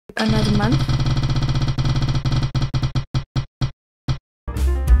Another month.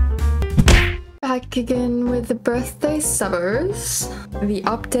 Back again with the birthday subbers. The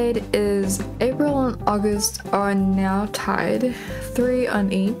update is April and August are now tied, 3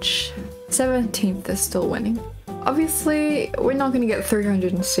 on each. 17th is still winning. Obviously, we're not gonna get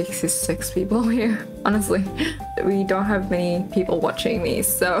 366 people here. Honestly, we don't have many people watching me,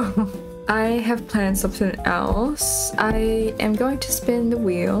 so I have planned something else. I am going to spin the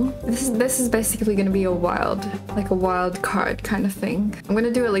wheel. This is basically gonna be a wild card kind of thing. I'm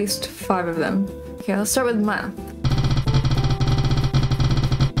gonna do at least 5 of them. Okay, let's start with month.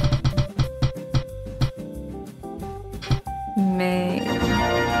 May.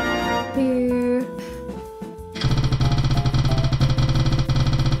 Here.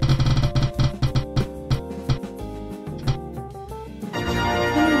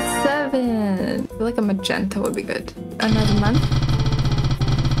 I feel like a magenta would be good. Another month.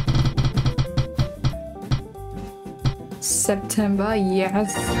 September,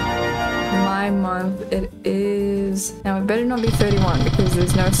 yes. My month it is. Now it better not be 31 because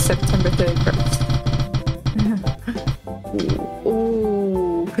there's no September 31st.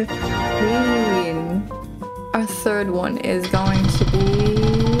 Ooh, 15. Our third one is going to be...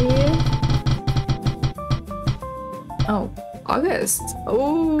 Oh. August.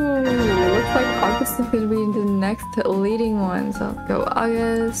 Oh, looks like August is gonna be the next leading one. So let's go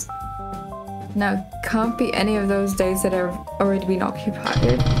August. Now, can't be any of those days that have already been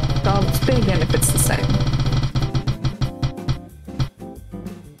occupied. So I'll spin again if it's the same.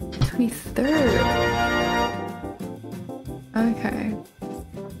 23rd. Okay.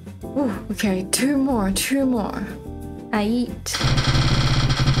 Ooh, okay, two more. I eat.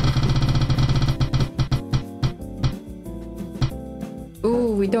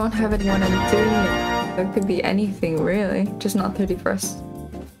 Ooh, we don't have anyone in June yet. So it could be anything really, just not 31st.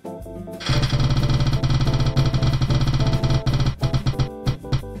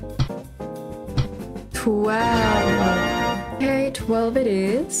 12. Okay, 12 it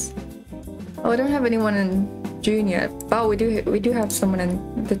is. Oh, I don't have anyone in June yet, but we do have someone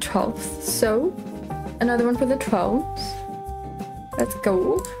in the 12th. So another one for the 12th. Let's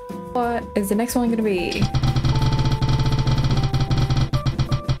go. What is the next one gonna be?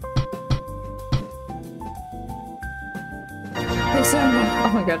 December. Oh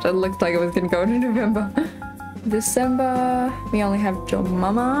my gosh, it looked like it was gonna go to November. December. We only have Joe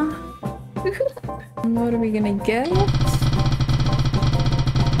Mama. What are we gonna get? It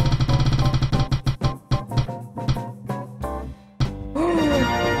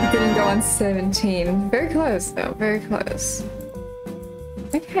didn't go on 17. Very close though, very close.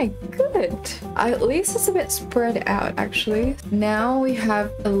 Okay, good. At least it's a bit spread out actually. Now we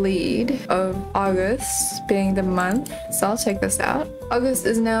have a lead of August being the month. So I'll take this out. August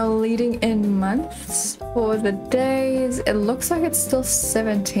is now leading in months. For the days, it looks like it's still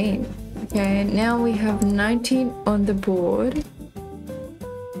 17. Okay, now we have 19 on the board.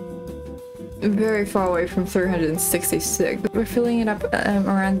 Very far away from 366. We're filling it up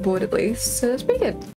around the board at least, so that's pretty good.